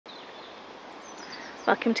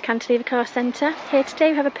Welcome to Cantilever Car Centre. Here today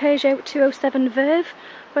we have a Peugeot 207 Verve,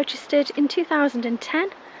 registered in 2010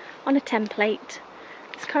 on a template.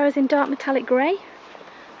 This car is in dark metallic grey,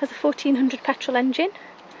 has a 1400 petrol engine.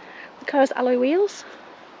 The car has alloy wheels,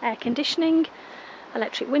 air conditioning,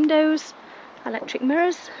 electric windows, electric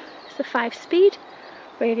mirrors. It's a 5-speed,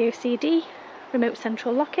 radio CD, remote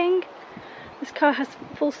central locking. This car has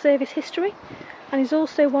full service history and is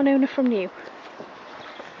also one owner from new.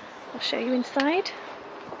 I'll show you inside.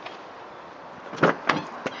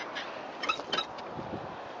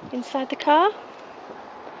 Inside the car,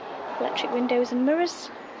 electric windows and mirrors.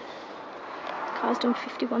 The car's done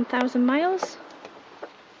 51,000 miles.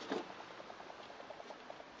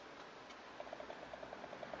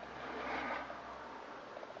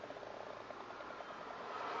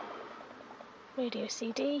 Radio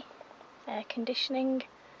CD, air conditioning,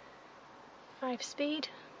 5-speed.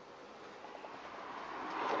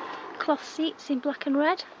 Cloth seats in black and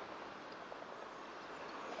red.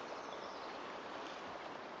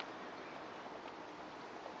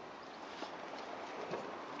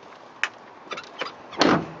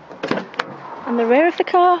 And the rear of the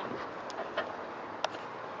car,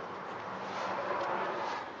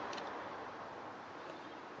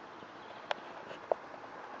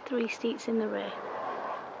 three seats in the rear.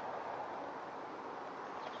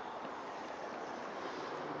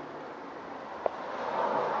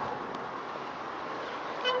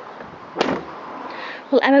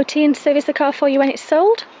 We'll MOT and service the car for you when it's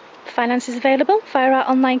sold. Finance is available via our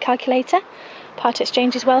online calculator. Part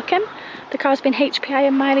exchange is welcome. The car's been HPI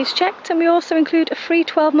and mileage checked, and we also include a free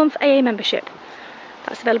 12-month AA membership.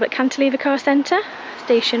 That's available at Cantilever Car Centre,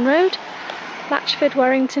 Station Road, Latchford,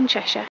 Warrington, Cheshire.